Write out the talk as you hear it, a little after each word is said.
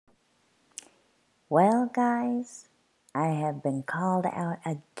Well, guys, I have been called out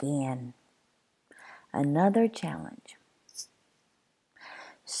again. Another challenge.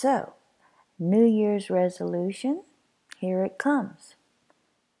 So, New Year's resolution, here it comes.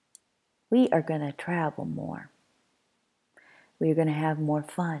 We are going to travel more. We're going to have more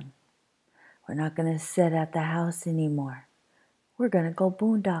fun. We're not going to sit at the house anymore. We're going to go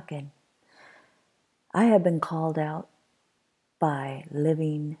boondocking. I have been called out by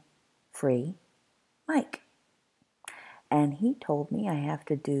Living Free Mike. And he told me I have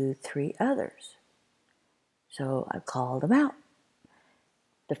to do 3 others. So I called him out.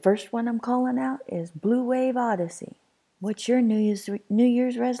 The first one I'm calling out is Blue Wave Odyssey. What's your New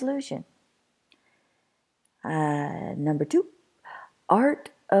Year's resolution? Number 2, Art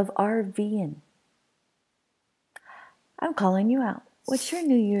of RVing. I'm calling you out. What's your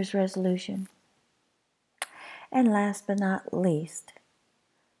New Year's resolution? And last but not least,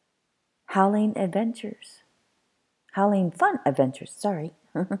 Howling Fun Adventures, sorry.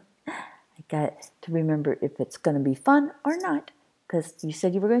 I got to remember if it's going to be fun or not, because you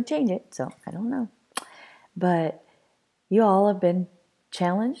said you were going to change it, so I don't know. But you all have been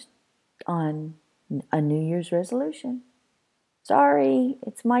challenged on a New Year's resolution. Sorry,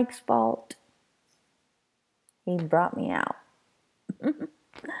 it's Mike's fault. He brought me out.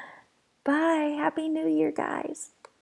 Bye. Happy New Year, guys.